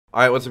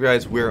Alright, what's up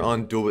guys? We're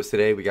on Duel Bits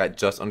today. We got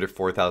just under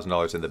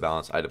 $4,000 in the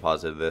balance. I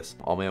deposited this.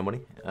 All my own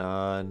money.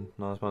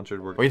 Not sponsored.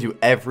 We're gonna do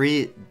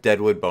every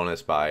Deadwood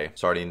bonus buy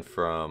starting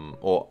from,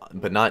 well,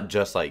 but not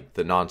just like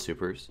the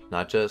non-supers,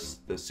 not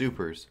just the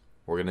supers.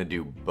 We're gonna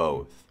do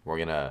both. We're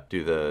gonna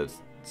do the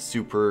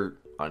super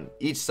on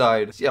each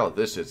side. See how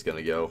this shit's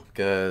gonna go.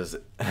 Because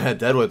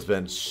Deadwood's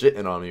been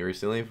shitting on me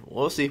recently.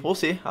 We'll see.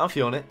 I'm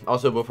feeling it.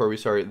 Also, before we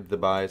start the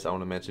buys, I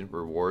want to mention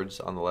rewards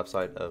on the left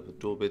side of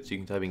Duel Bits. You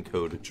can type in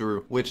code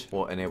DREW, which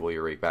will enable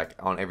your rake back.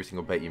 On every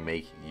single bet you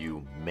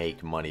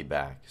make money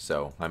back.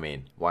 So, I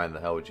mean, why in the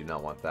hell would you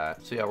not want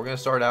that? So yeah, we're gonna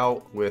start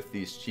out with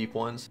these cheap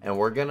ones. And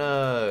we're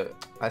gonna,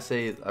 I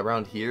say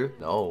around here.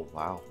 No,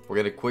 wow. We're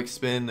gonna quick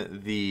spin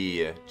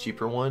the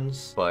cheaper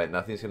ones, but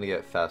nothing's gonna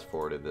get fast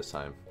forwarded this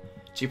time.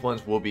 Cheap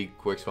ones will be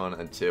quick spun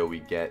until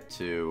we get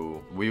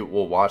to, we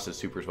will watch the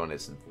supers when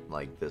it's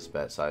like this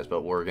bet size,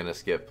 but we're gonna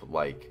skip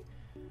like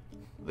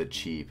the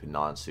cheap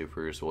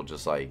non-supers. We'll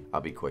just like,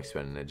 I'll be quick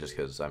spinning it just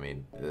because, I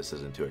mean, this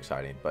isn't too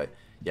exciting. But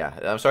yeah,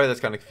 I'm sorry that's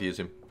kind of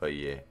confusing, but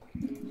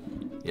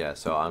yeah,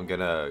 so I'm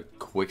gonna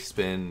quick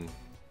spin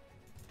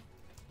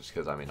just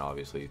because, I mean,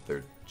 obviously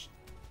they're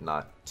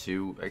not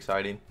too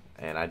exciting,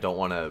 and I don't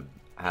want to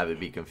have it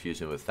be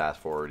confusing with fast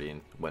forwarding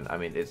when, I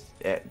mean,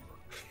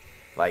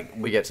 like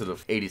we get to the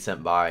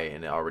 80-cent buy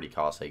and it already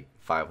costs like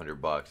 500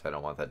 bucks. I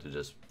don't want that to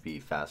just be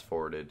fast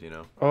forwarded, you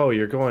know? Oh,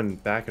 you're going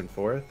back and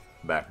forth?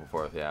 Back and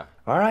forth, yeah.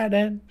 All right,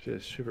 then.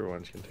 Just super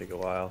ones can take a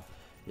while.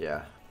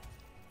 Yeah.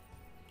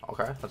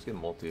 Okay, let's get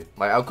multi.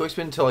 Like, I'll quick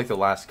spin until like the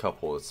last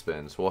couple of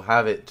spins. We'll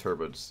have it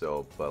turboed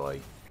still, but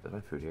like, is my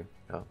food here?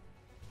 No.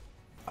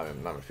 I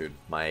mean, not my food.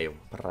 My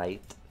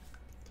Sprite.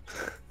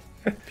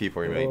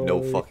 People are gonna be like,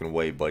 no fucking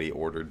way, buddy.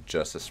 Ordered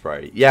just a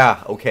Sprite.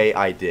 Yeah, okay,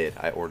 I did.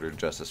 I ordered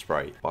just a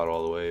Sprite. Bought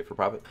all the way for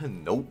profit.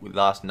 Nope, we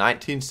lost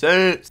 19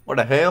 cents. What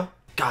the hell?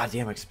 God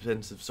damn,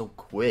 expensive so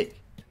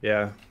quick.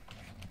 Yeah.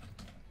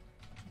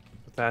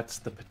 But that's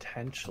the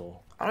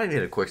potential. I don't even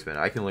need a quick spin.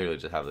 I can literally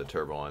just have the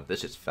turbo on.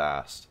 This is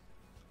fast.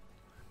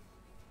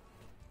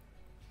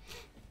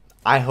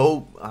 I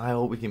hope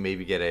we can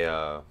maybe get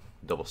a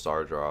double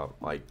star drop.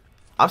 Like,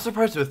 I'm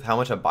surprised with how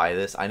much I buy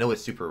this. I know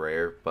it's super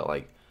rare, but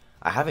like,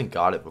 I haven't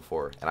got it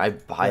before, and I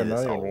buy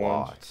this a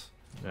lot.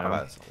 Yeah. I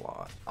buy this a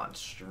lot on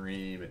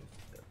stream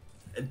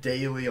and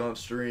daily on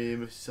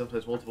stream,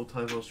 sometimes multiple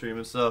times on stream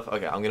and stuff.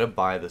 Okay, I'm gonna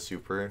buy the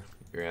super.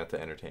 You're gonna have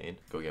to entertain.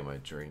 Go get my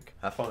drink.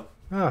 Have fun.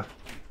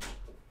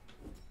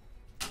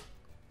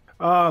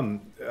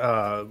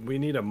 We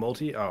need a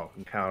multi. Oh,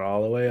 count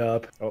all the way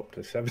up. Oh,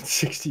 to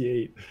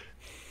 768.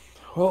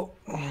 Well,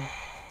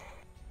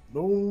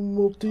 no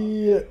multi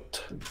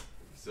yet.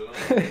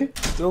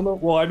 Still no.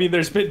 Well, I mean,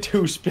 there's been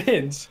 2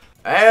 spins.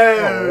 Hey!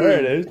 Oh, there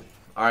it is.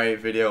 Alright,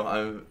 video.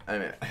 I mean,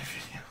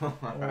 video.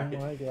 Alright. Oh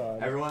my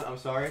god. Everyone, I'm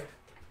sorry.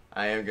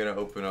 I am gonna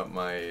open up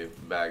my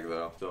bag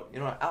though. So, you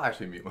know what? I'll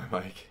actually mute my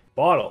mic.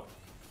 Bottle.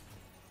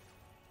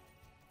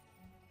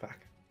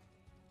 Back.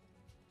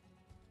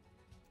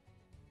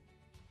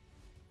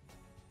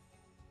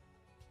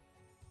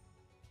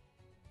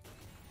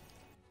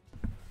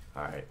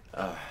 Alright.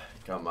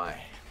 Got my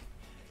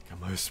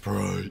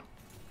Sprite.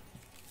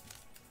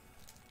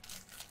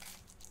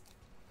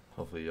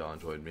 Hopefully y'all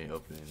enjoyed me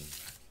opening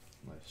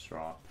my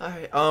straw.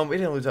 Alright, we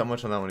didn't lose that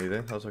much on that one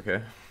either. That was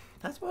okay.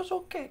 That was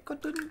okay.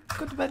 Could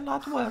have been a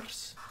lot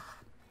worse.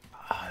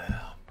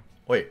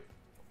 Wait.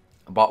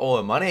 A bottle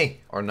of money?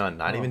 Or none?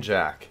 Not even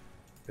jack.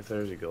 If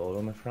there's a gold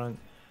on the front.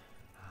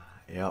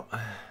 Yep.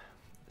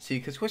 See,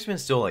 because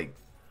Quickspin's still like,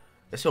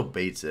 it still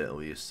baits it at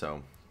least,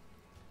 so.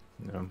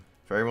 Yeah.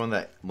 For everyone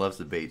that loves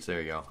the baits,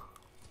 there you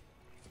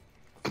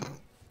go.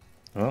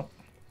 Well.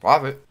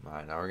 Profit.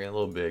 Alright, now we're getting a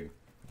little big.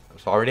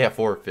 It's already at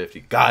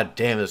 450. God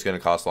damn, this is gonna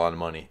cost a lot of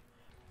money.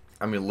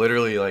 I mean,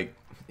 literally, like,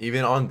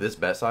 even on this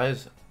bet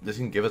size, this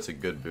can give us a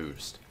good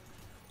boost.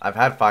 I've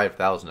had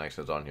 5,000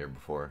 extras on here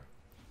before.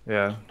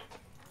 Yeah.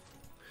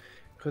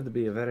 Could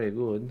be very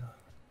good.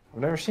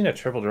 I've never seen a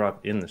triple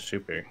drop in the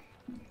super.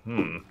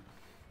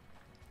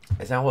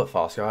 Is that what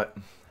Foss got?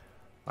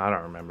 I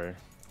don't remember.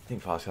 I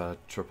think Foss got a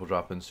triple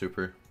drop in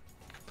super.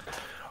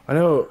 I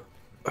know.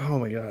 Oh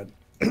my god.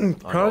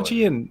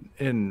 Prodigy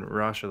and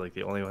Rosh are like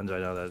the only ones I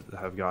know that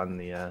have gotten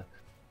the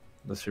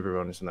super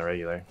bonus in the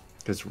regular.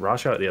 Because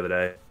Rosh got it the other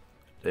day.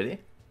 Did he?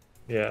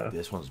 Yeah.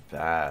 This one's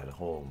bad.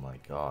 Oh my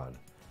god.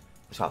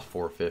 This cost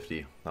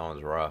 450. That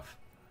one's rough.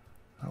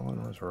 That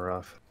one was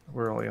rough.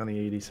 We're only on the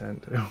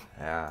 80-cent too.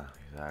 Yeah,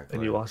 exactly.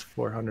 And you lost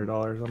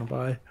 $400 on a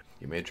buy.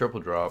 You made a triple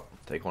drop.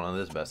 Take one on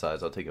this bet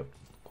size. I'll take a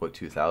quick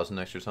 2,000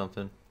 next or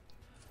something.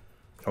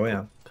 Oh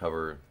yeah.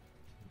 Cover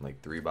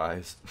like 3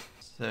 buys.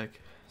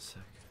 Sick.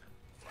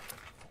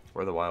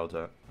 Where are the wilds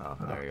at? Oh,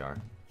 there you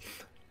are.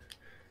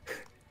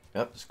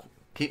 Yep, just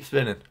keep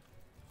spinning.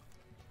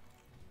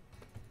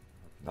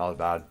 Not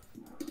bad.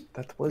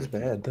 That was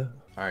bad though.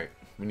 Alright,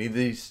 we need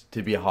these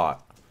to be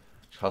hot.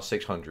 It costs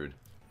 600.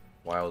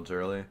 Wilds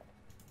early.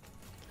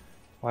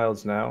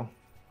 Wilds now.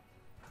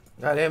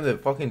 God damn, the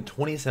fucking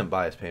 20-cent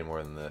buy is paying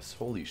more than this.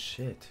 Holy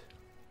shit.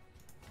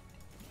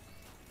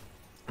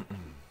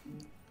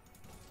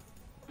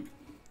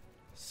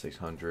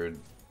 600,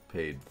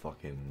 paid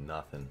fucking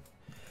nothing.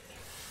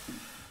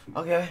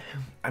 Okay,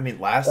 I mean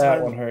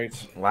That one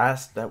hurts.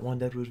 that one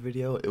Deadwood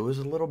video, it was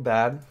a little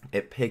bad.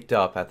 It picked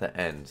up at the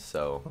end,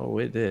 so. Oh,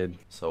 it did.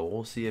 So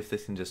we'll see if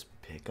this can just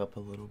pick up a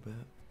little bit.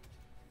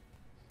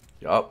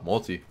 Yup,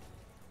 multi.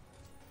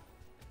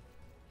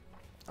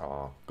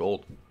 Oh,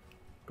 gold.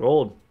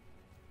 Gold.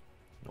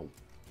 Nope.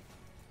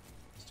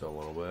 Still a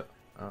little bit.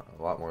 A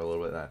lot more a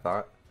little bit than I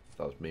thought.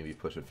 Thought it was maybe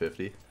pushing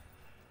 50.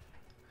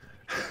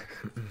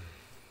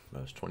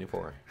 That was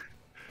 24.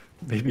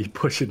 Maybe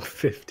pushing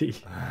 50.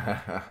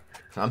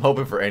 I'm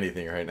hoping for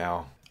anything right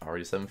now.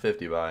 Already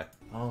 750 by.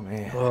 Oh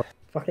man.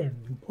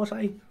 Fucking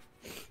pussy.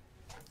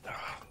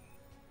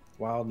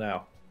 Wild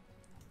now.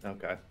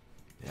 Okay.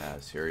 Yeah,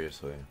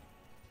 seriously.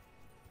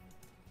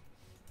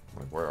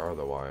 Like, where are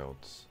the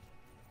wilds?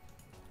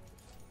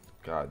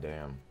 God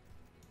damn.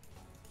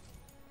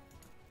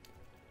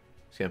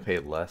 It's gonna pay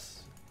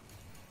less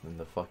than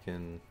the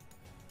fucking.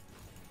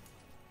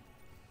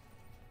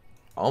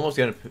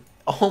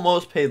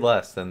 Almost paid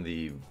less than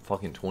the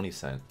fucking 20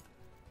 cent.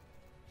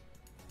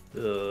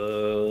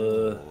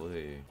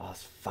 Holy.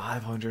 Lost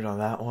 500 on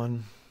that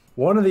one.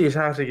 One of these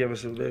has to give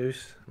us a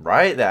boost.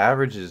 Right? The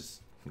average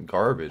is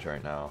garbage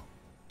right now.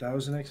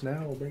 1000x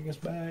now will bring us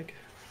back.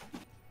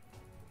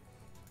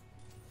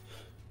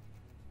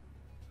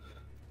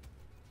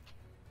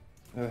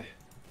 Hey.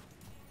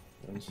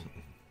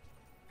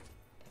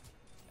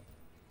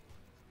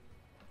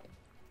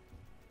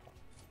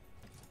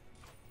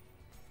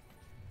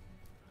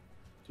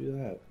 Do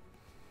that.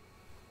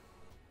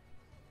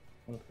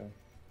 Okay.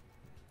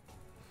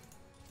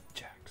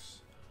 Jacks.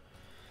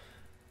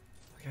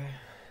 Okay.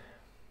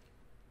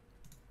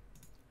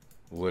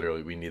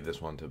 Literally, we need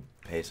this one to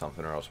pay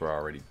something or else we're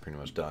already pretty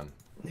much done.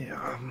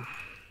 Yeah.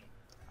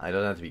 I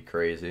don't have to be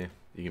crazy.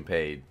 You can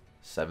pay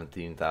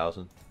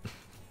 17,000.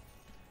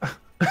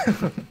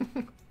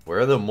 Where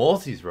are the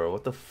multis, bro?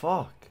 What the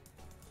fuck?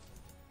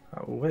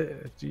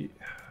 What do you...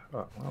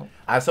 Oh, well.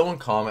 I had someone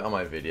comment on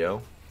my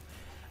video,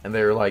 and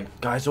they were like,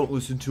 "Guys, don't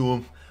listen to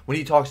him when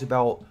he talks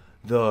about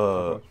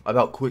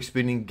quick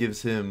spinning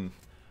gives him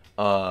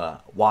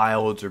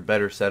wilds or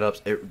better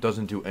setups. It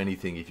doesn't do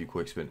anything if you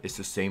quick spin. It's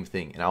the same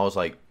thing." And I was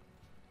like,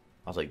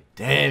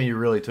 "Damn, you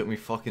really took me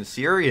fucking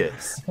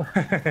serious."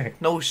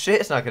 No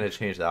shit, it's not gonna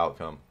change the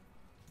outcome.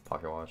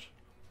 Pocket watch,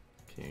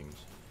 kings.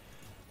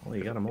 Well,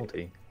 you got a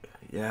multi.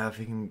 Yeah, if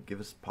you can give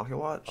us pocket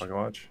watch. Pocket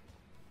watch.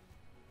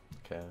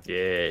 Okay.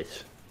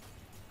 Yes.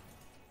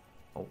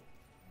 Oh,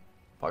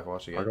 pocket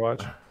watch again. Pocket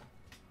watch.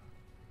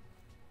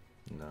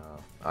 No.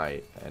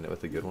 Alright, end it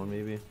with a good one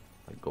maybe?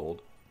 Like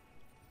gold.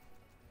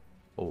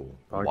 Oh,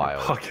 Pocket,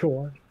 wild. Pocket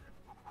watch.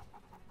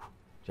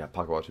 Yeah,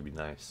 pocket watch would be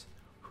nice.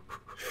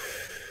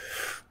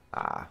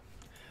 Ah.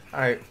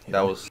 Alright,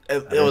 that was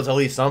it was at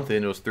least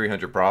something. It was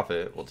 300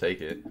 profit. We'll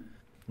take it.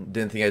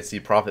 Didn't think I'd see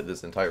profit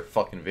this entire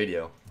fucking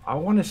video. I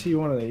want to see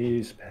one of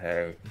these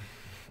pay.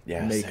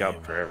 Yeah, make same.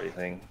 up for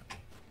everything.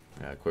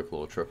 Yeah, quick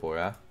little triple,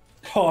 yeah.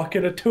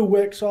 Talking a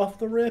 2x off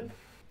the rip.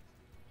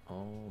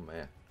 Oh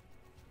man.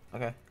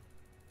 Okay.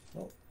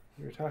 Well,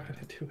 we were talking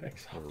a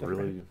 2x off the We're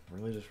rip.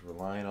 really just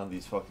relying on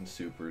these fucking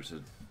supers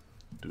to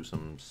do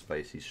some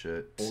spicy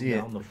shit. Hold See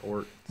down it. the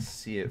fort.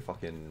 See it,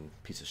 fucking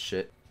piece of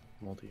shit.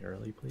 Multi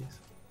early, please.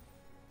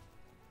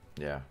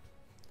 Yeah.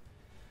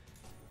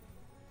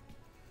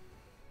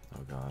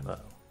 Oh god. Uh-oh.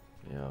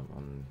 Yeah,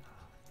 I'm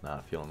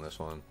not feeling this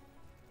one.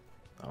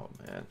 Oh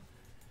man.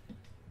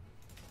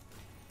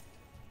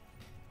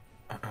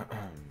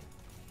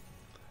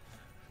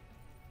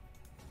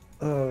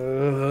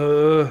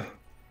 Yeah.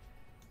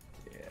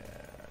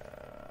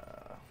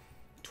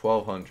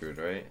 1,200,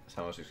 right? That's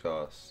how much it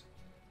costs.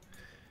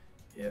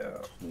 Yeah.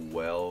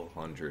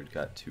 1,200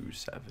 got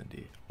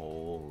 270.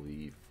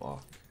 Holy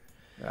fuck.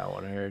 That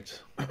one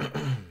hurts.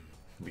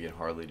 We can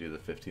hardly do the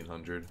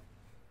 1,500.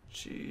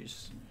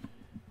 Jeez.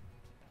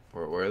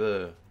 Where are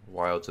the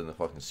wilds in the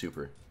fucking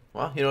super?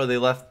 Well, you know, they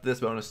left this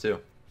bonus too.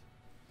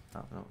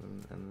 Oh, no,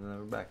 and then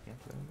we're back. Yeah,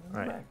 we're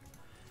Right. back.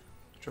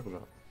 Triple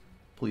drop.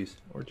 Please.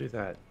 Or do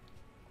that.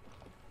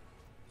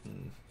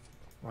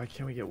 Why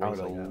can't we get I ways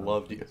would like have that?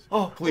 loved you.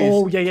 Oh, please.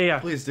 Oh, yeah.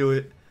 Please do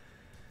it.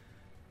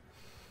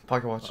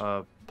 Pocket watch.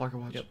 Pocket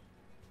watch. Yep.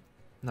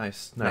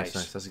 Nice. Nice.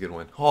 That's a good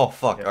one. Oh,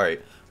 fuck. Yep. All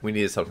right. We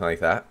needed something like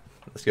that.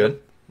 That's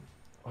good.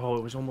 Oh,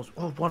 it was almost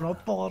one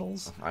of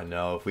bottles. I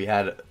know.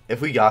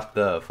 If we got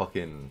the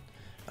fucking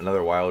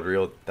another wild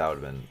reel, that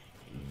would have been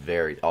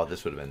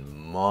this would have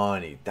been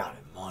money. That would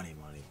have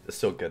been money. It's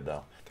so good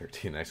though.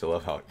 13x. I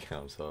love how it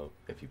counts up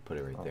if you put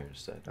it right there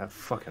instead. That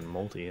fucking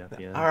multi at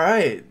the end. All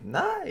right.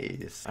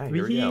 Nice. All right,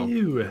 here we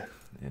go.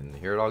 And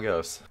here it all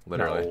goes.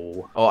 Literally.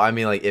 No. Oh, I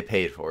mean, like, it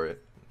paid for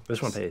it.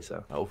 This one pays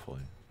though.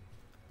 Hopefully.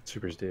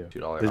 Supers do.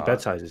 $2 This off.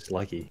 bet size is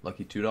lucky.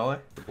 Lucky $2.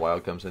 The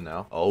wild comes in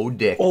now. Oh,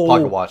 dick. Oh.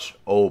 Pocket watch.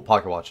 Oh,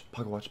 pocket watch.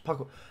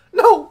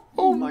 No!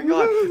 Oh my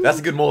god. That's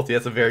a good multi.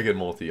 That's a very good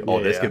multi. Oh,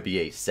 this Yeah. could be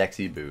a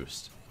sexy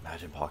boost.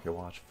 Imagine pocket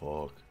watch.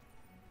 Fuck.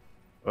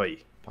 Oi.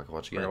 Pocket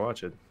watch We're again. gonna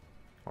watch it.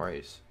 Or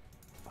ace.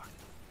 Fuck.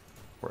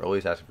 We're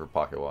always asking for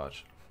pocket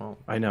watch. Well,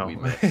 I know. we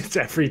missed. It's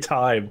every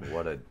time.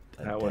 What a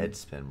That dead one.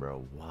 spin,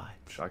 bro. What?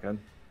 Shotgun.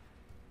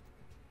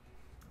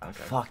 A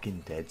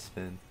fucking dead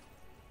spin.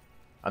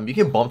 You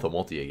can bump the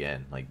multi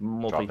again, like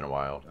dropping a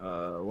wild.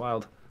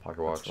 Wild.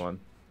 Pocket watch. That's the one.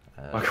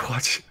 Pocket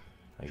watch.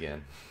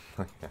 Again.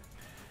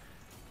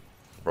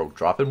 Bro,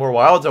 dropping more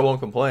wilds, I won't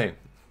complain.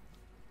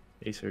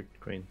 Ace or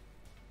queen.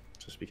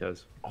 Just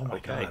because. Oh my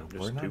okay, god,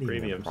 there's we're not two even in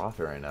premiums.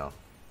 profit right now.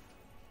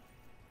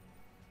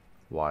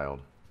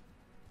 Wild.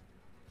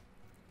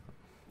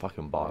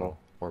 Fucking bottle.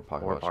 Or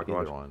pocket watch,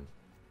 either one.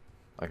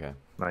 Okay.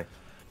 Nice.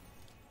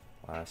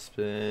 Last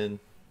spin.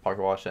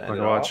 Pocket watch to end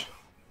Pocket it watch. off.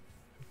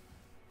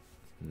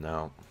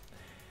 No.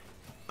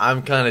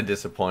 I'm kind of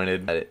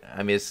disappointed.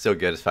 I mean, it's still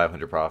good as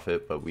 500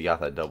 profit, but we got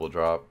that double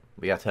drop.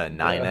 We got to a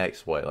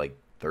 9x, what, like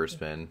third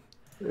spin?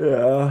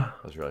 Yeah.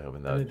 I was really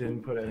hoping that. And it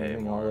didn't put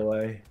anything all the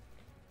way.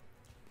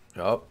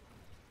 Oh.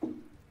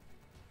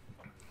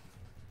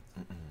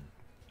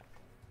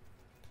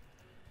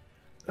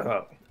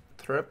 Oh.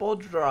 Triple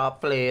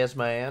drop, please,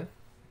 man.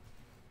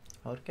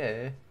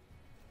 Okay.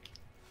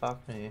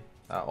 Fuck me.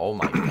 Oh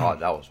my god,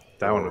 that was horrible.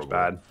 That one was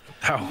bad.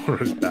 That one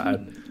was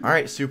bad.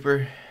 Alright,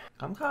 super.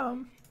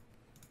 Come.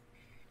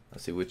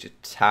 Let's see what you're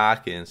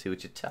talking. It's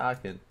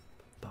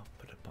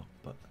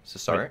a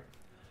start.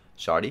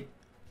 Shoddy.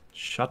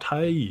 Shut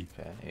hey.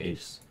 Okay,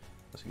 ace.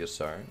 That's a good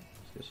start.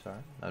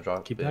 Now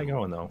drop. Keep that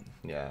going though.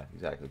 Yeah,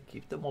 exactly.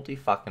 Keep the multi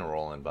fucking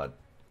rolling, bud.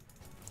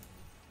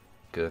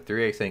 Cause a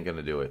 3x ain't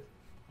gonna do it.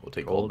 We'll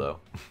take gold though.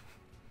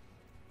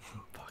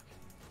 Fuck.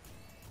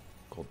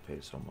 Gold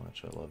pays so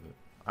much. I love it.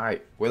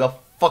 Alright, where the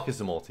fuck is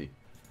the multi?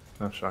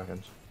 No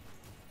shotguns.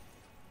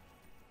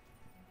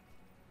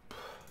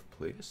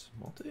 Please,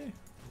 multi.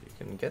 You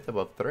can get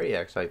above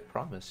 3x, I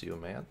promise you,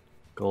 man.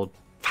 Gold.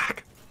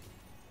 Fuck.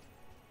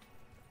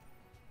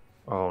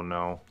 Oh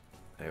no.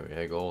 There we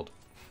go, gold.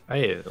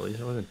 Hey, at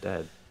least I wasn't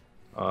dead.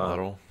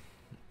 Bottle.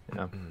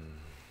 Yeah.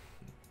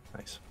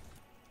 Nice.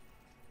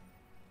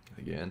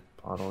 Again.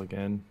 Bottle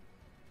again.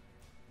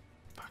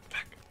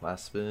 Fuck.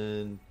 Last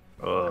spin.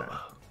 Ugh.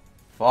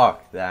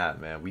 Fuck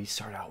that, man. We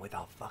start out with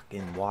a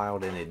fucking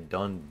wild and it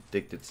done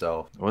dicked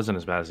itself. It wasn't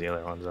as bad as the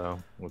other ones though,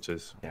 which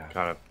is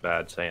kind of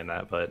bad saying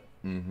that, but.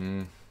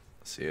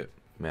 See it.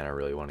 Man, I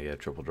really want to get a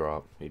triple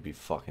drop. We'd be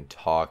fucking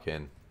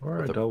talking.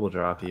 Or a double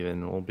drop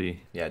even will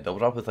be. Yeah, double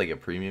drop with like a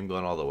premium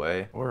going all the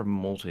way. Or a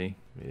multi.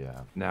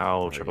 Yeah.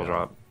 Now triple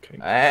drop. Okay.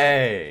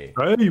 Hey!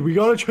 Hey, we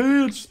got a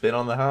chance! Spin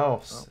on the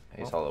house.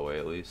 Ace all the way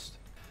at least.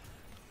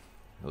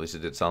 At least it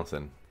did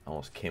something.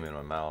 Almost came in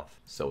my mouth.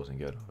 Still wasn't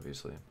good,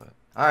 obviously. But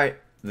alright.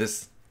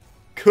 This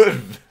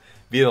could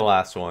be the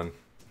last one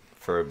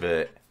for a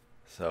bit.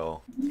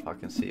 So,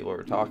 fucking see what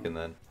we're talking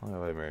then.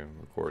 Oh, wait, I'm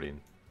recording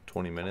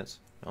 20 minutes.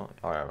 Oh,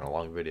 I'm having a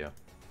long video.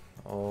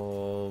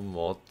 Oh,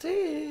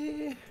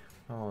 multi.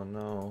 Oh,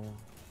 no.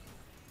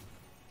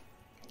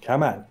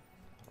 Come on.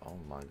 Oh,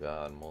 my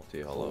God.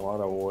 Multi, A hello.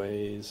 lot of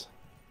ways.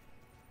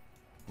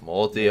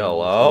 Multi,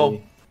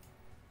 hello.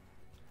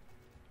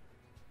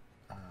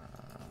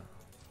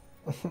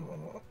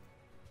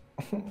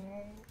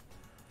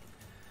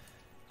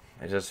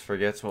 It just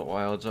forgets what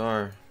wilds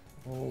are.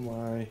 Oh,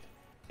 my.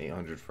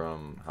 800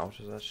 from, how much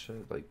is that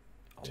shit? Like,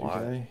 a 2K?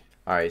 lot.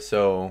 Alright,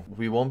 so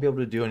we won't be able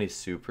to do any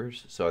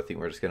supers, so I think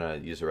we're just gonna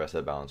use the rest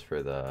of the balance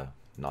for the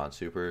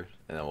non-super,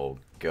 and then we'll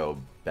go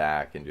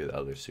back and do the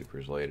other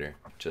supers later,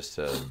 just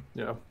to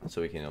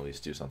so we can at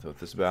least do something with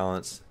this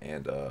balance.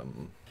 And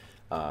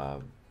I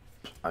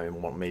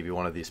mean, maybe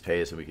one of these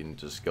pays so we can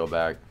just go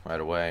back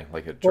right away,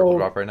 like a triple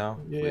drop right now,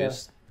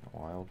 please.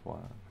 Wild.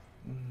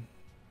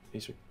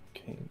 Ace or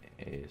king?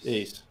 Ace.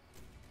 Ace.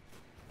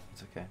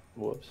 It's okay.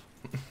 Whoops.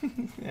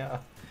 Yeah.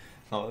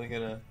 Not really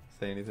gonna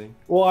say anything.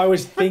 Well, I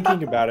was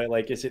thinking about it,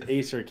 like, is it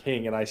ace or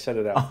king? And I said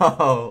it out.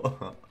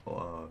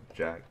 Oh,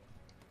 Jack.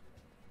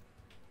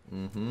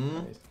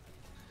 Nice.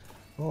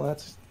 Well,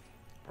 that's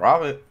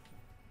profit.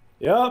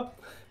 Yep.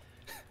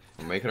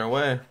 We're making our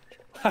way.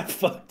 I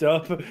fucked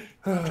up.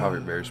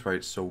 Strawberry berry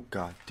sprite's so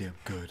goddamn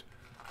good.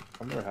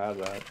 I've never had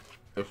that.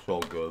 It's so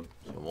good.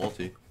 It's a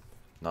multi.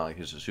 Not like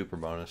it's a super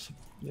bonus.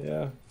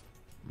 Yeah.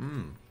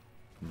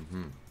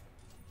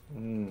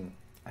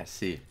 I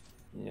see.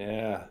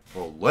 Yeah.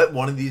 Well, let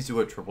one of these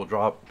do a triple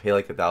drop. Pay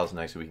like 1,000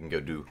 next so we can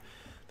go do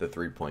the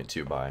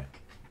 3.2 buy.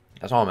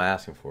 That's all I'm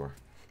asking for.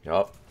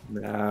 Yup.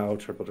 Now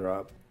triple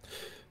drop.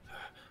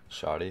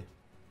 Shoddy.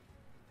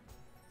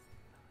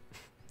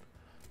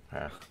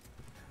 Yeah.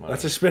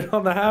 That's a spin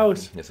on the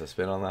house. It's a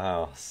spin on the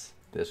house.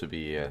 This would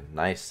be a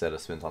nice set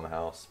of spins on the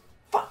house.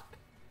 Fuck.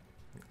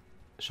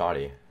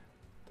 Shoddy.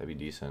 That'd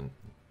be decent.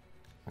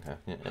 Okay.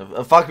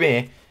 Yeah. Fuck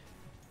me.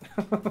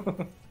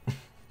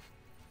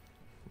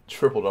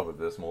 Tripled up with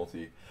this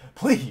multi.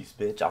 Please,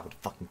 bitch. I would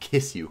fucking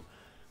kiss you.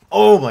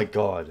 Oh my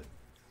god.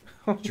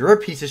 You're a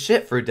piece of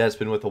shit for a dead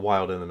spin with a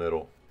wild in the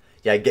middle.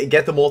 Yeah,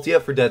 get the multi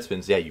up for dead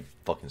spins. Yeah, you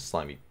fucking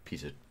slimy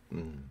piece of...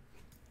 I'm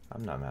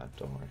not mad.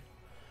 Don't worry.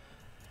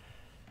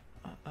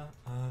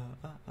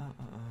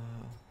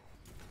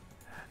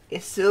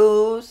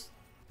 Jesus.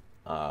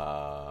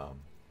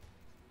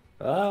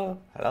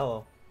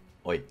 Hello.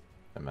 Wait.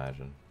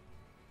 Imagine.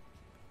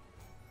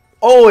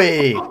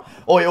 Oi!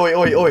 Oi, oi,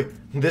 oi, oi.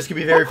 This could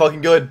be very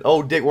fucking good.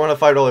 Oh, Dick, we're on a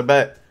 $5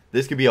 bet.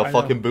 This could be a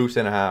fucking boost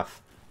and a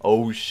half.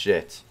 Oh,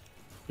 shit.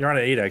 You're on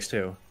an 8x,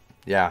 too.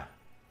 Yeah.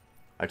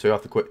 I took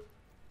off the quick.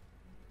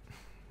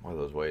 One of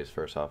those ways,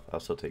 first off. I'll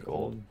still take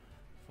gold.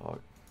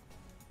 Fuck.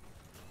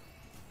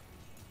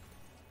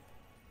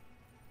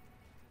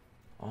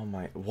 Oh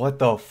my. What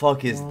the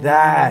fuck is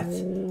that?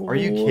 Are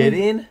you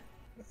kidding?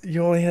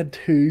 You only had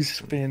 2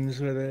 spins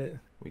with it.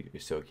 We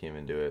still can't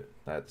even do it.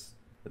 That's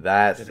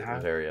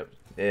very up.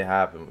 It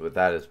happened, but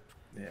that is.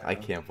 Yeah. I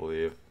can't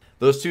believe.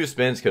 Those 2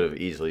 spins could have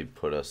easily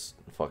put us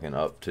fucking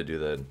up to do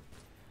the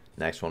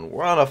next one.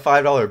 We're on a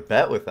 $5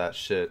 bet with that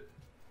shit.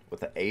 With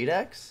the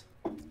 8x?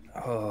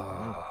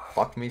 Oh,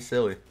 fuck me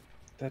silly.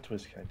 That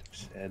was kind of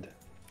sad.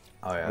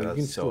 Oh yeah, that's you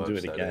can so still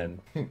upsetting. do it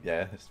again.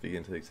 Yeah, speak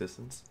into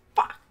existence.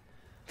 Fuck.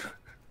 God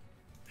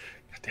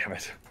damn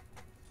it.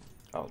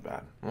 That was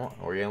bad. Well,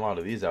 we're getting a lot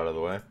of these out of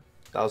the way.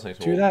 That was nice.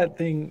 Do that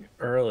thing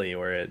early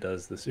where it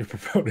does the super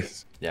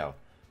bonus. Yeah,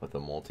 with the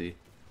multi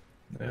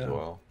as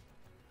well.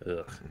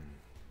 Ugh.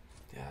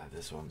 Yeah,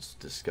 this one's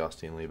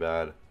disgustingly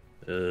bad.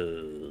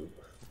 Ugh.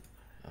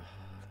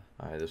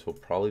 Alright, this will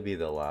probably be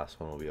the last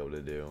one we'll be able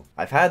to do.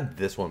 I've had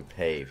this one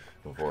pay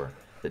before.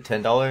 The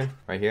 $10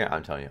 right here,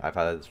 I'm telling you, I've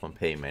had this one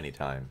pay many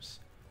times.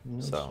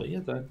 So yeah,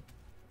 look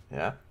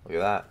at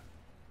that.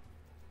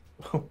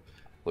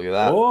 Look at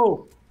that.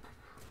 Whoa!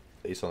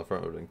 Ace on the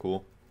front would have been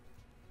cool.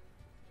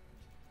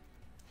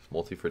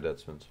 Multi for dead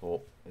spins.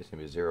 Oh, it's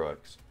gonna be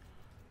 0x.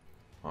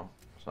 Well,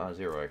 it's not a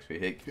 0x. We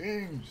hit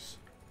kings.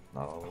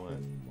 Not all the way.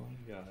 Oh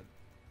my god.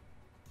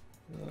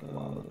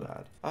 Wow, that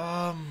was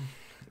bad.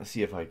 Let's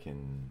see if I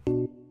can.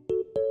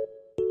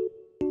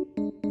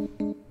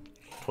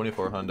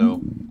 24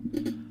 hundo.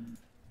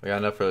 We got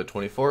enough for the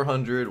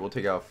 2400. We'll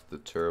take out the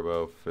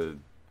turbo for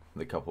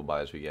the couple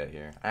buys we get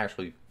here.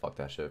 Actually, fuck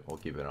that shit. We'll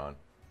keep it on.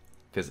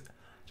 Because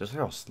just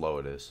look how slow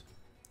it is.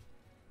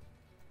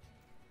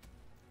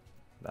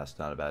 That's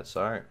not a bad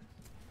start.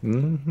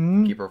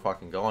 Keep her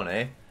fucking going,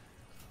 eh?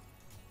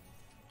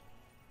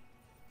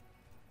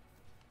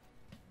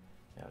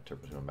 Yeah,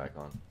 turbo's going back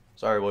on.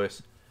 Sorry,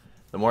 boys.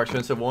 The more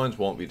expensive ones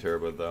won't be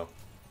turbo, though.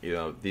 You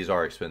know, these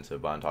are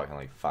expensive, but I'm talking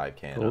like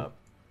 5K and up.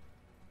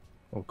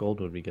 Oh, gold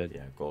would be good.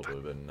 Yeah, gold would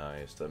have been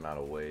nice. The amount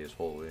of ways,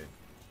 holy.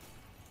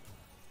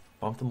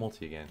 Bump the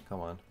multi again.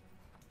 Come on.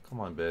 Come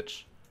on,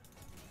 bitch.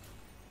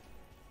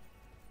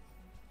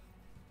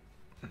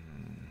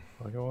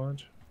 Pocket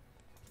watch.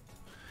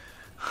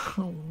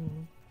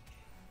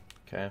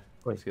 Okay,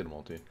 let's get a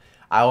multi.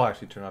 I will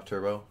actually turn off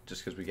turbo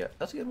just because we get.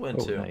 That's a good win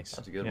too. Nice.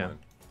 That's a good win.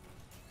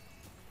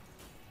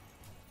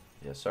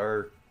 Yes,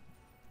 sir.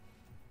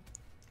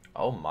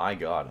 Oh my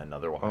God,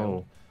 another wild.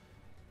 Oh.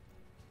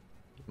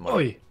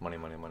 Money, money,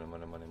 money, money,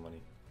 money, money,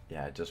 money.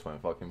 Yeah, it just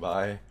went fucking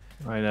by.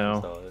 I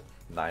know.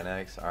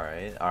 9x. All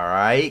right, all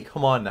right.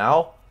 Come on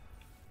now.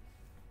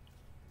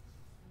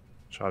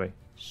 Shotty.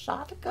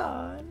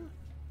 Shotgun.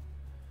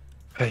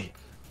 Hey.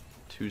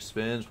 2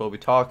 spins. We'll be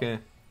talking.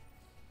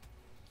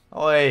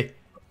 Oh, hey.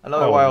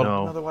 Another wild.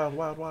 No. Another wild,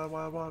 wild, wild,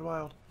 wild, wild,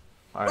 wild.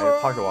 All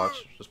right, pocket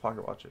watch. Just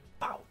pocket watch it.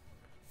 Pow.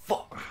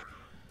 Fuck.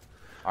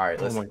 All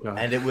right, let's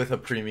end it with a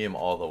premium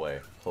all the way.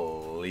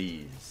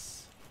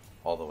 Please.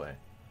 All the way.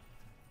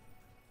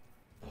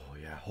 Oh,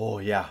 yeah. Oh,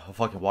 yeah. A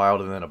fucking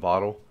wild and then a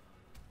bottle.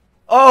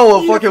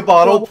 Oh, a fucking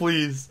bottle,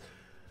 please.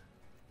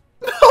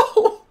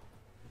 No.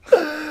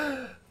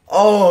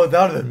 Oh,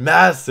 that would have been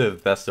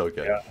massive. That's so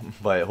good. Yeah.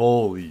 But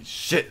holy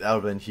shit, that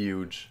would have been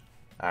huge.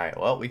 All right,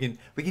 well, we can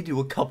do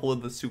a couple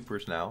of the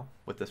supers now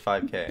with this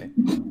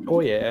 5K. Oh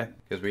yeah.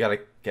 Because we got to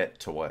get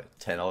to what?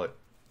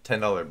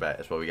 $10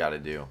 bet is what we got to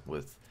do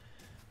with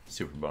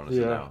super bonuses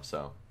now.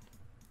 So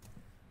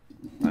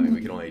I mean, we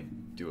can only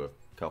do a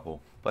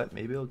couple, but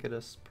maybe it'll get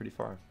us pretty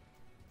far.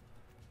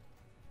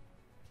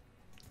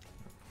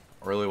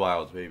 Early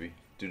wilds, baby.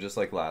 Do just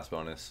like last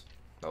bonus.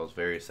 That was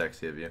very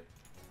sexy of you.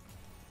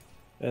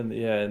 And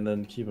yeah, and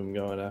then keep them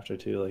going after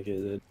too, like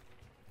it did.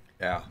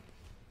 Yeah.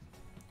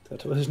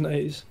 That was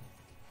nice.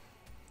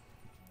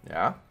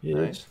 Yeah.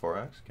 Nice.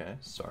 4x. Okay.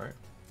 Sorry.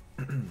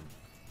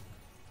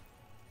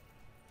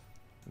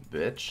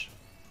 Bitch.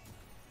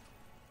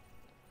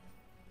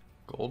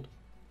 Gold.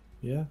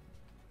 Yeah.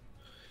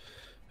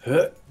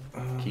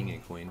 King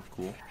and queen.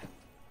 Cool.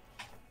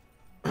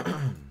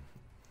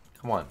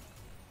 Come on.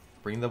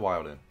 Bring the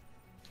wild in.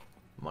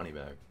 Money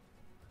bag.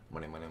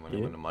 Money, money,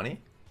 money, money, money?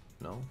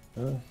 No?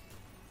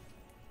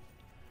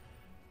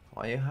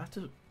 Why you have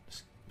to...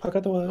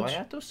 Pocket the watch. Why you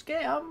have to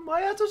scam? Why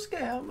you have to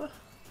scam?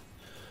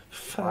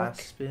 Fuck.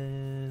 Last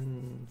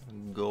spin.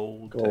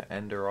 Gold to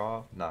end her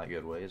off. Not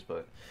good ways,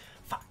 but...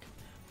 Fuck.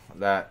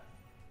 That...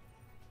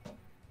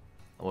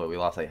 What, we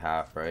lost like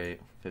half,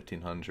 right?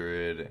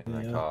 1,500, and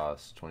that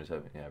cost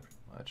 27. Yeah, pretty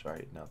much. All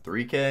right, now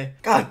 3K.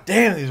 God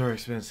damn, these are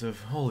expensive.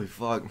 Holy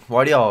fuck.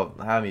 Why do y'all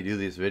have me do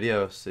these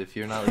videos? If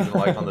you're not leaving a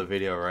like on the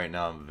video right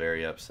now, I'm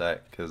very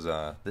upset because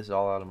this is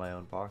all out of my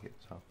own pocket.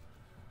 So,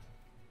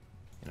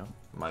 you know,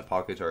 my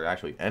pockets are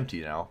actually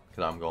empty now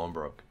because I'm going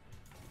broke.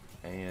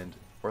 And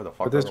where the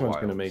fuck? But this one's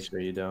gonna make sure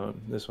you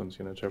don't. This one's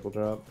gonna triple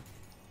drop.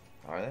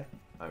 Are they?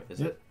 Is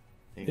Yep.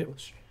 it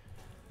English?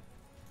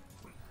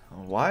 Yep.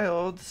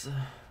 Wilds.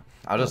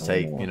 I'll just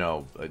take, you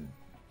know,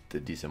 the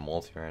decent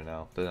multi right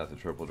now. Doesn't have the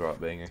triple drop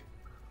banger.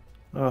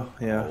 Oh,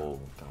 yeah. Oh,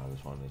 God,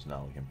 this one is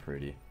not looking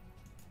pretty.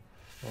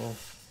 Oh,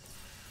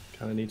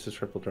 kind of needs a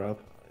triple drop.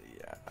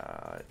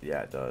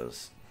 Yeah, it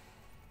does.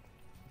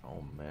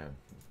 Oh, man.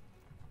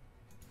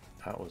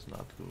 That was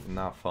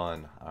not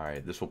fun.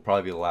 Alright, this will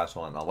probably be the last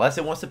one. Unless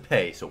it wants to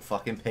pay, so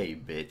fucking pay,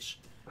 bitch.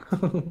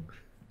 Bitch.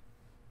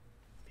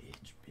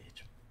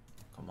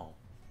 Come on.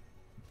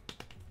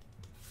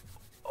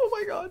 Oh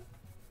my god.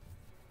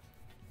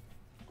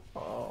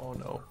 Oh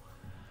no.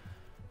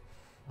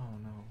 Oh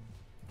no.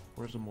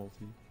 Where's the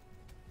multi?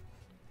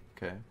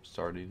 Okay,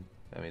 starting.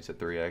 I mean, it's a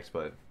 3x,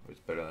 but it's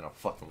better than a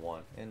fucking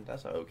 1. And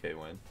that's an okay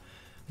win.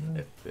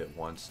 If it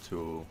wants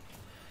to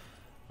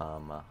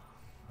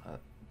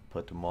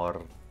put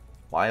more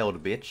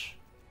wild, bitch.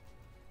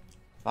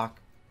 Fuck.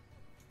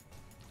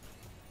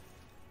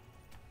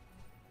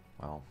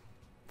 Well,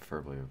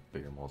 preferably a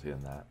bigger multi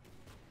than that.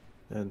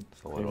 And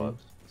It's a little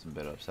it's a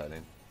bit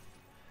upsetting.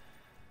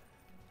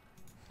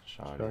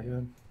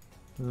 shotgun.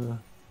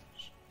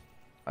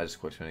 I just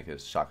quit tuning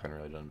because shotgun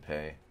really doesn't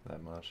pay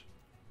that much.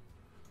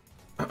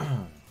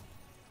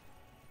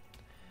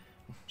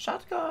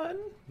 Shotgun!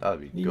 That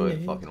would be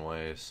good fucking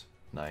ways.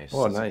 Nice.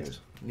 Oh, That's nice. good.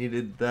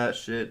 Needed that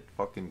shit.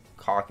 Fucking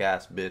cock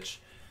ass bitch.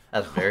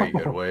 That's very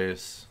good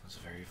ways. That's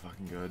very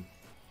fucking good.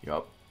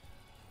 Yup.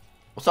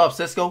 What's up,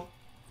 Cisco?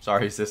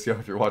 Sorry, Cisco,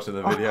 if you're watching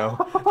the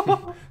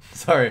video.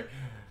 Sorry.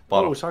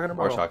 Bottle. Oh, shotgun or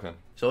bottle? shotgun.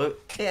 So it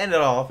ended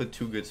off with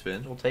 2 good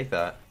spins. We'll take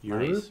that.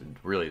 Yours? Nice.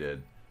 Really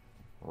did.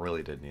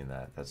 Really did need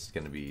that. That's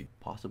going to be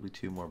possibly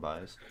 2 more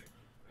buys.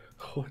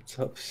 What's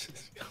up,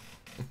 Cisco?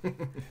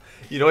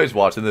 You know he's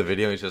watching the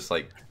video and he's just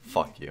like,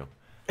 fuck you.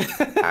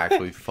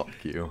 Actually, fuck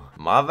you.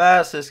 My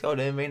bad, Cisco.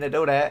 Didn't mean to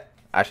do that.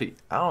 Actually,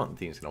 I don't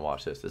think he's going to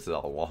watch this. This is a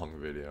long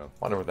video.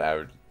 I wonder what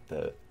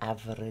the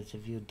average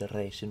view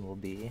duration will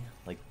be.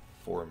 Like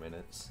 4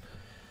 minutes.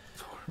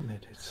 4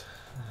 minutes.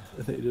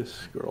 They just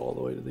scroll all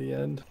the way to the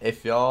end.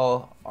 If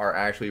y'all are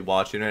actually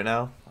watching right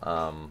now,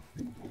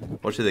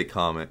 what should they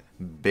comment?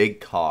 Big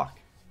cock.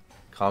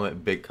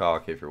 Comment big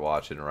cock if you're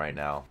watching right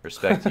now.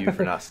 Respect to you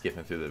for not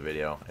skipping through the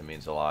video. It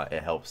means a lot.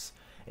 It helps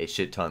a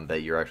shit ton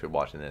that you're actually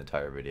watching the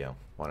entire video.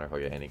 Wonder if I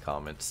get any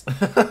comments.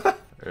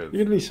 You're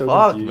gonna be so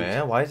Fuck, confused.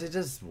 man. Why is it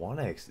just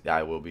 1x? Yeah,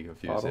 I will be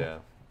confused, Bottle. yeah.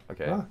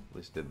 Okay, Ah. at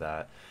least did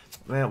that.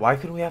 Man, why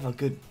couldn't we have a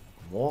good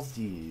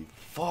multi?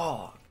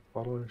 Fuck.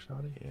 Bottle or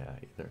shotty? Yeah,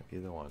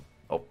 either one.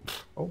 Oh,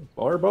 Oh,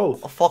 or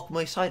both. oh fuck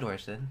my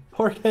sideways then.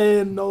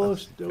 Porque no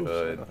That's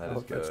good. That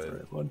is That's the good.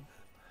 right one.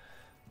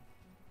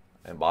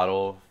 And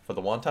bottle for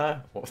the 1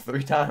 time? What,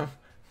 3 time?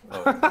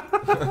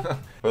 Oh.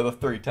 For the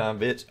 3 time,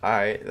 bitch.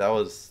 Alright, that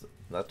was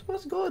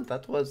good.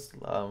 That was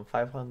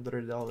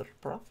 $500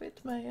 profit,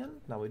 man.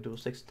 Now we do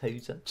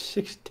 6,000.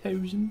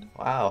 6,000.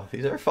 Wow,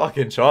 these are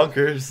fucking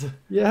chonkers.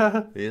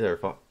 Yeah. These are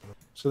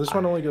So this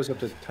one only goes up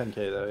to 10k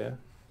though, yeah?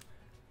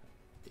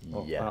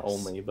 Well, yes. not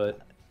only, but...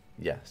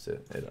 Yes,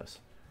 it does.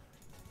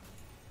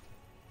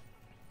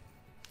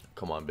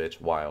 Come on, bitch.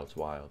 Wilds.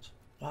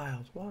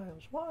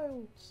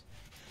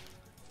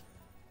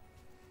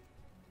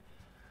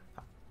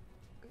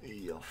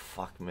 Yo,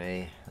 fuck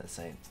me. This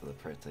ain't the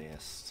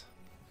prettiest.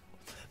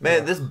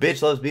 Man, this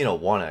bitch loves being a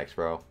 1x,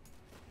 bro.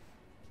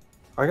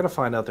 I gotta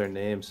find out their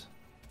names.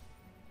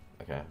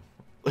 Okay.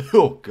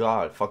 Oh,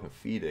 God. Fucking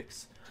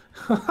Phoenix.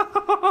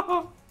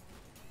 I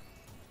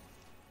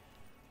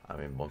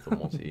mean, want the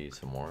multi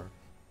some more.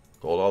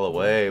 Gold all the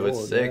way with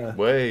Gold, sick yeah.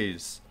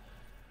 ways.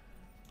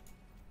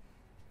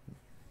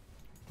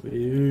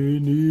 We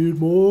need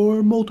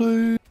more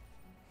multi.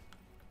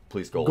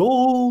 Please gold.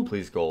 Gold.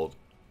 Please gold.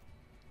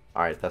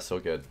 Alright, that's so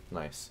good.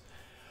 Nice.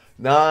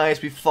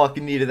 Nice, we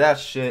fucking needed that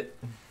shit.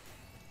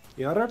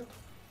 You got it?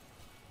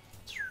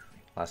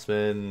 Last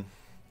spin.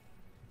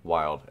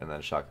 Wild, and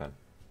then shotgun.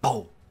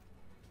 Boom!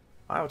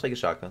 I will take a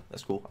shotgun.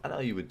 That's cool. I know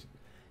you would...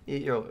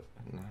 You're...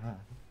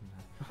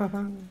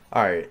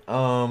 Alright,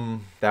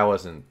 that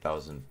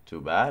wasn't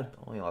too bad.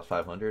 Only lost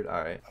 500.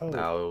 Alright, Oh.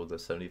 now the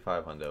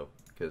 75 hundo.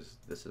 Because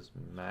this is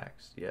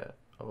maxed, yeah.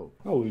 Oh.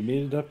 Oh, we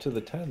made it up to the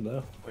 10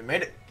 though. We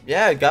made it.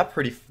 Yeah, it got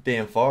pretty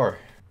damn far.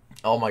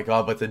 Oh my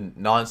god, but the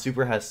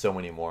non-super has so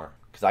many more.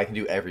 Because I can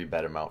do every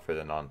bet amount for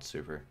the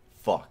non-super.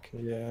 Fuck.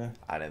 Yeah.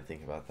 I didn't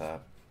think about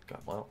that. God,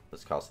 well,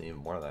 this costing even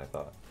more than I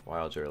thought.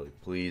 Wild early.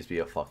 Please be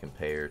a fucking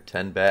payer.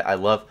 10 bet. I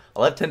love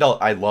 $10.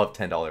 I love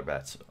 $10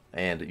 bets.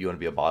 And you want to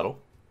be a bottle?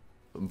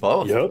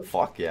 Both. Yep.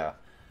 Fuck yeah.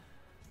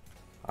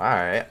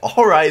 Alright.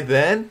 Alright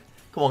then.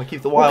 Come on,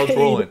 keep the wilds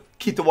rolling.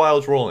 Keep the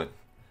wilds rolling.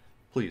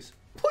 Please.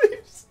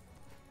 Please.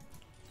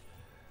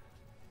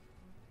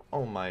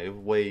 Oh my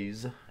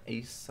ways.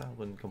 Ace, I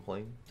wouldn't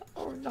complain.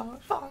 Or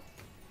not. Fuck.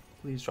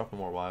 Please drop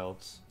more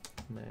wilds.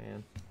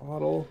 Man.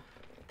 Bottle.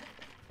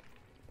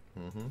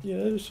 Mm-hmm.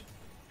 Yes.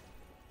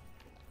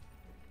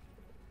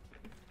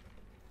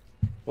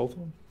 Both of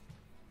them?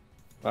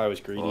 I was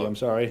greedy, I'm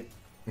sorry.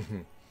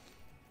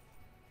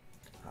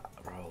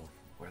 Bro,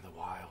 where are the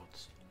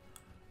wilds?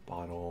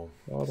 Bottle.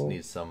 Bottle. Just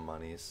need some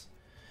monies.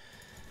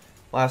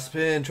 Last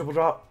spin, triple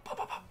drop. Pop,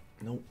 pop, pop.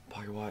 Nope,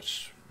 pocket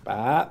watch.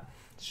 Bat.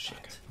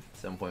 Shit.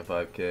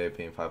 7.5k,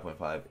 paying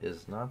 5.5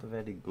 is not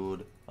very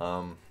good.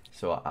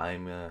 So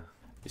I'm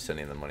be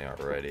sending the money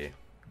already.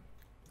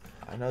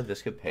 I know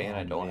this could pay and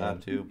I don't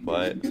have to,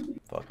 but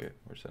fuck it,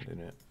 we're sending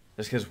it.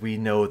 Just because we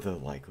know the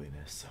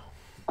likeliness, so.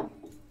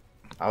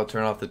 I'll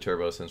turn off the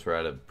turbo since we're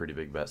at a pretty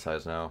big bet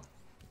size now.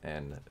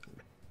 And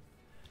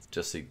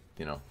just to,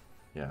 you know,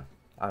 yeah,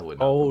 I would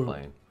not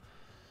complain.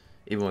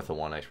 Even with the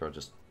 1x, bro,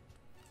 just...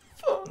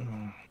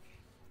 Alright,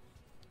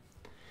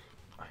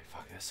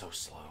 fuck, that's so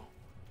slow.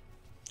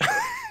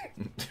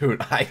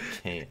 Dude, I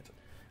can't.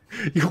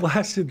 You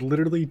lasted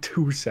literally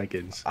 2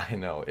 seconds. I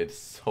know, it's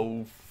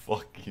so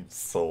fucking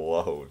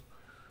slow.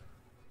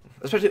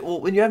 Especially,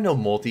 well, when you have no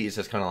multi, it's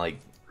just kind of like...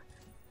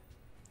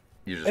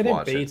 You just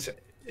watch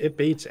it. It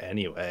baits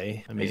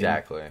anyway. I mean,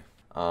 exactly.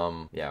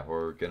 Yeah,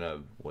 we're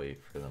gonna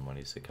wait for the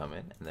monies to come in,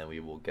 and then we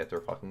will get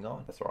her fucking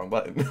going. That's the wrong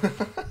button.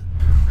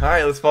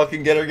 Alright, let's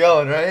fucking get her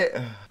going, right?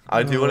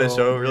 I do want to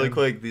show really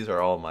quick. These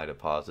are all my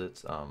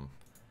deposits. Wow,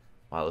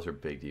 those are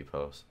big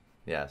depots.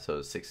 Yeah, so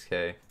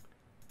 6k.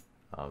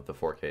 The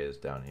 4k is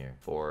down here.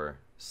 4,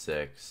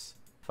 6,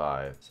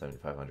 5,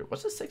 7,500.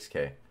 What's the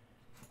 6k?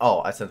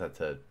 Oh, I sent that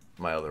to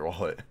my other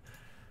wallet.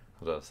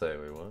 I was about to say,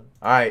 wait, what?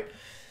 Alright.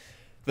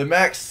 The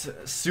max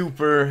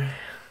super.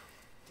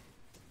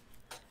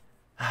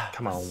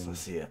 Come on. Let's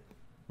see it.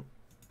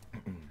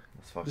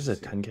 This is a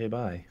 10k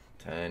buy.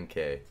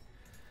 10k.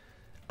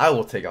 I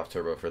will take off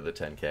turbo for the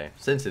 10k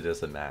since it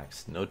is a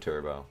max. No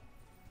turbo.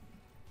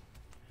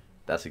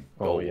 That's a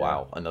gold. Yeah.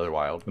 Wow, another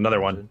wild. Another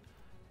one.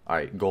 All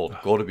right, gold.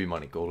 Gold would be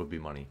money. Gold would be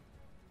money.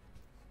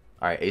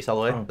 All right, ace all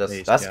the way. Oh,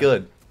 That's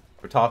good.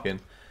 We're talking.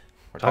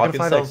 We're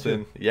talking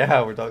something. Too.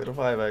 Yeah, we're talking to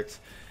 5x.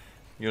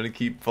 You want to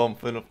keep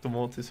bumping up the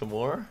multi some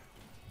more?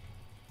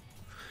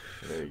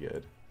 Very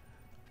good.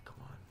 Come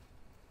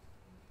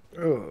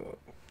on. Oh,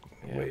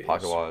 yeah, wait,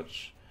 pocket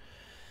watch.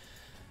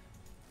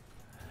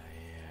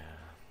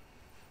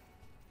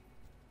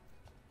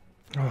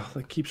 Yeah. Oh,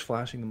 that keeps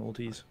flashing the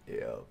multis.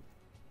 Yeah.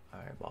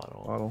 Alright,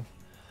 bottle. Bottle.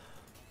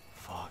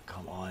 Fuck,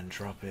 come on,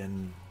 drop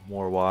in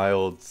more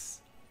wilds.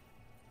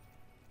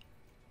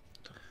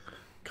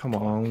 Come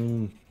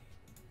on.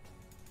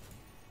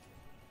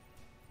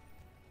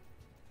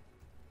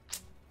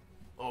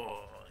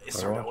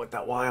 Start out with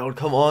that wild.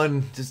 Come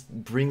on, just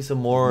bring some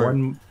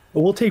more.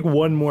 We'll take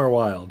one more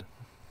wild.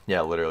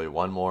 Yeah, literally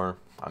one more.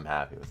 I'm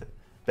happy with it.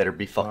 Better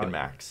be fucking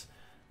max.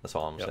 That's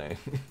all I'm saying.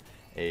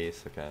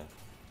 Ace, okay.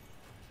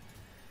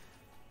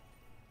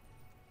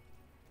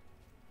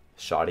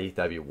 Shoddy,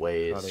 that'd be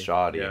ways.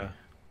 Shoddy. Yeah.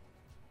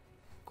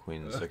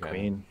 Queen's okay.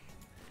 Queen.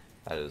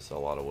 That is a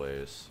lot of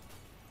ways.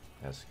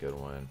 That's a good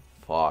one.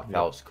 Fuck, that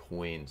was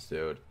queens,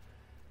 dude.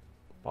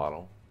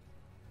 Bottle.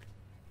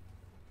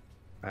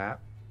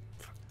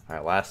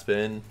 Alright, last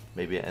spin.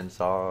 Maybe it ends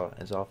off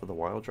with a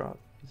wild drop.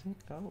 You think?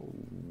 Oh,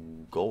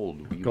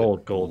 gold.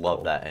 Gold.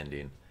 Love that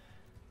ending.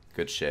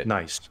 Good shit.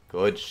 Nice.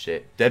 Good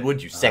shit.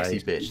 Deadwood, you sexy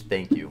bitch.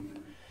 Thank you.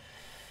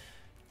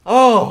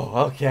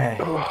 Oh, okay.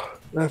 Oh,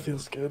 that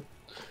feels good.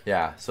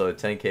 Yeah, so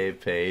 10k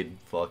paid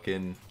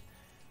fucking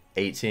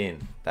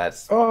 18.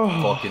 That's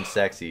fucking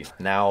sexy.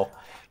 Now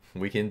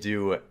we can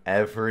do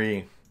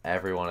every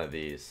one of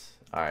these.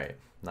 All right,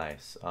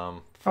 nice.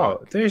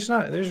 Fuck. There's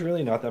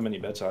really not that many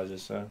bet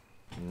sizes, so.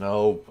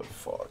 No, but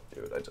fuck,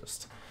 dude. I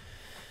just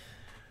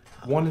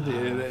one of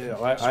the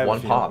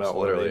one pops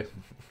literally.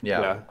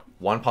 Yeah,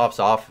 one pops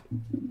off,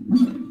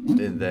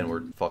 and then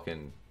we're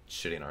fucking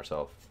shitting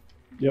ourselves.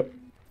 Yep.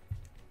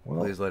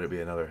 Well, please let it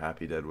be another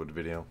happy Deadwood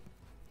video.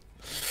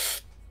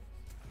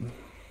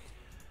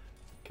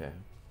 Okay.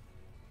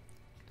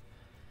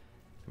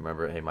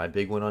 Remember, hey, my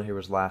big win on here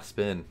was last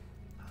spin.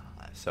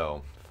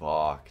 So,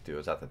 fuck, dude,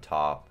 it's at the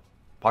top.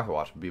 Pocket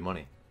watch would be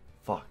money.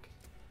 Fuck.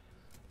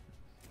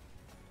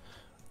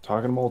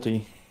 Talking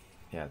multi.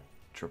 Yeah,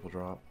 triple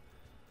drop.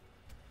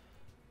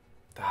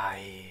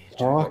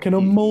 Talking a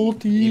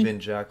multi.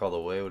 Even jack all the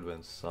way would have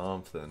been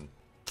something.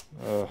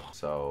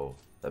 So,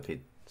 that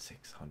paid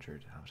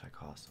 600. How much that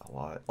cost? A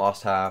lot.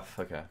 Lost half.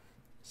 Okay.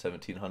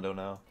 1700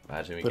 now.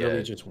 Imagine we literally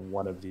get just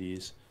one of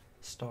these.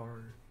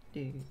 Star.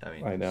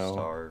 I know.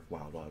 Star.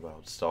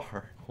 Wild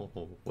star.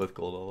 With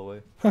gold all the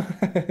way.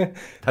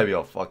 That'd be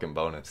a fucking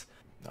bonus.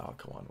 Oh,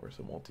 come on. Where's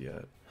the multi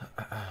at?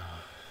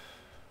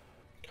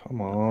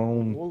 Come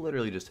on. We'll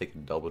literally just take a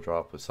double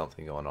drop with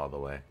something going all the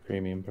way.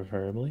 Premium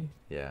preferably.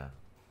 Yeah.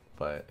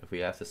 But if we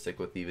have to stick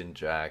with even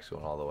jacks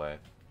going all the way,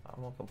 I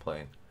won't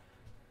complain.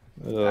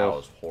 That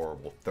was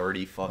horrible.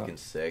 30 fucking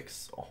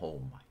 6.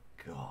 Oh my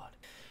god.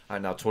 All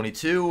right, now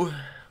 22.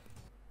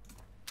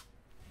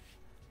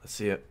 Let's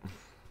see it.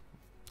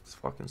 Let's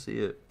fucking see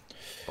it.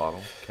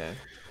 Bottom. Okay.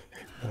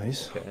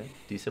 Nice. Okay.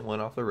 Decent win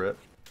off the rip.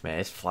 Man,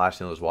 it's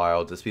flashing those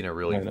wilds. It's being a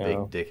really big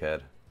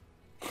dickhead.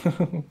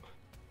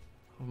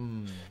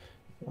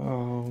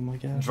 Oh my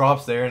god.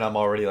 Drops there and I'm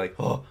already like,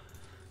 oh.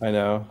 I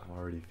know. I'm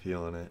already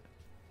feeling it.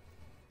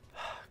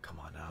 Come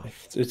on now.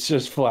 It's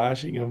just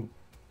flashing him.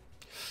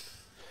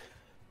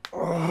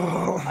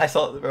 Oh. I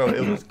saw it, bro.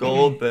 It was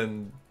gold,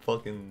 then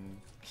fucking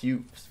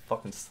cute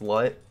fucking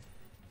slut.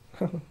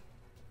 Nothing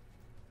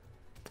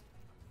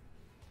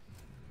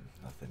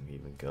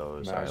even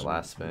goes. Alright,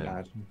 last spin.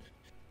 Imagine.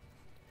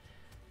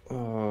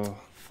 Oh.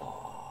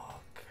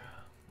 Fuck.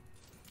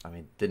 I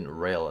mean, didn't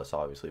rail us,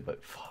 obviously,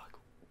 but fuck.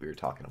 We were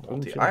talking to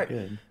multi. Alright,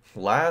 Alright,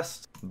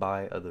 last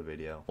buy of the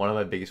video. One of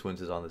my biggest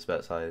wins is on this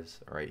bet size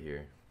right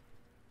here.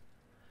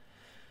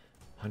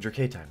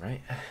 100K time,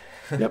 right?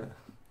 Yep.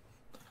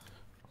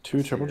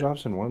 2 triple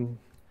drops and 1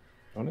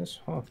 bonus?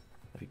 Huh.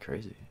 That'd be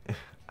crazy.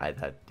 Yeah,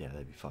 that'd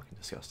be fucking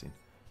disgusting.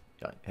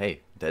 Yeah,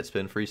 hey, dead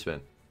spin, free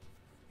spin.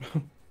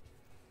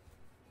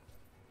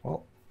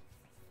 Well.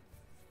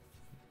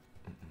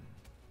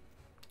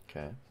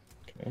 Okay.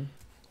 Okay.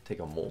 Take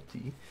a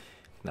multi.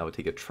 Now we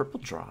take a triple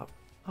drop.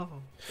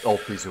 Oh,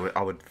 please do it.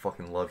 I would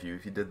fucking love you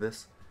if you did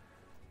this.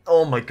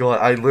 Oh my god,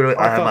 I literally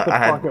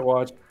pocket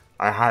watch.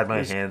 I had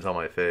my hands on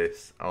my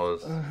face. I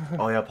was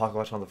oh yeah, pocket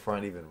watch on the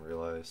front, I didn't even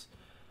realize.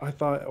 I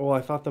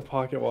thought the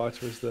pocket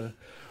watch was the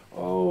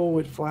oh,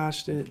 it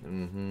flashed it.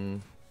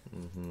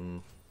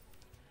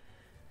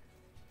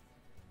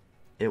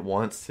 It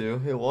wants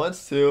to. It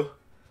wants to.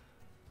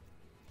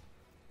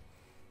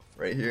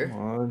 Right here. Come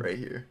on. Right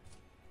here.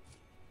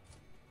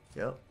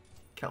 Yep.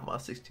 Count my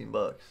 16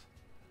 bucks.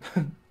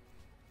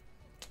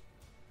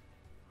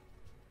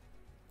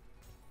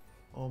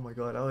 Oh my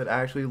god, I would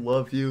actually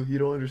love you. You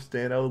don't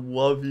understand. I would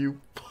love you.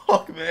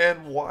 Fuck,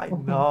 man. Why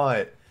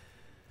not?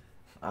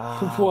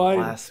 Why?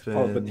 Last spin.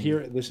 Oh, but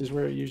here, this is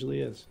where it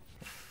usually is.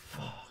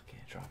 Fuck,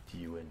 it dropped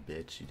you in,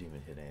 bitch. You didn't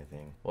even hit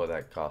anything. Well,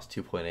 that cost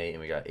 2.8 and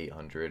we got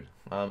 800.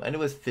 And it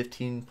was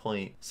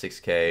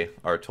 15.6K,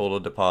 our total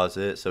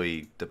deposit. So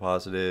we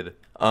deposited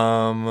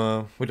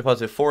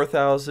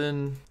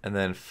 4,000 and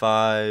then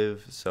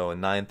 5, so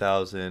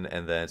 9,000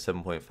 and then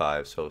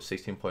 7.5, so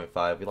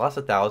 16.5. We lost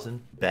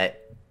 1,000,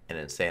 bet an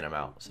insane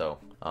amount. So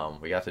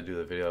we got to do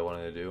the video I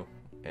wanted to do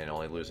and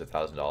only lose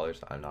 $1,000.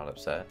 I'm not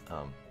upset.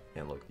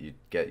 And look, you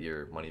get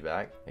your money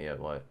back. You get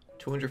what,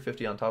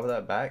 250 on top of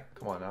that back?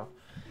 Come on now.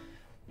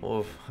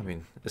 Well, I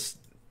mean, this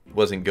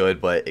wasn't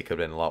good, but it could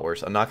have been a lot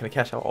worse. I'm not going to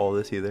cash out all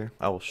this either.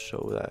 I will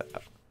show that.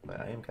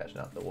 I am cashing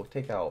out though. We'll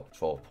take out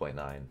 12.9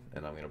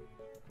 and I'm going to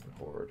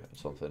record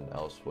something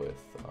else with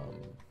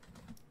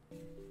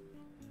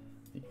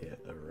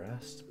the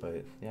rest.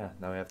 But yeah,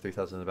 now we have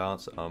 3,000 in the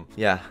balance.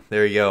 Yeah,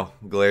 there you go.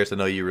 Glares, I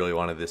know you really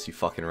wanted this, you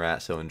fucking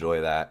rat, so enjoy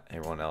that.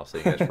 Everyone else,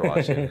 thank you guys for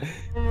watching.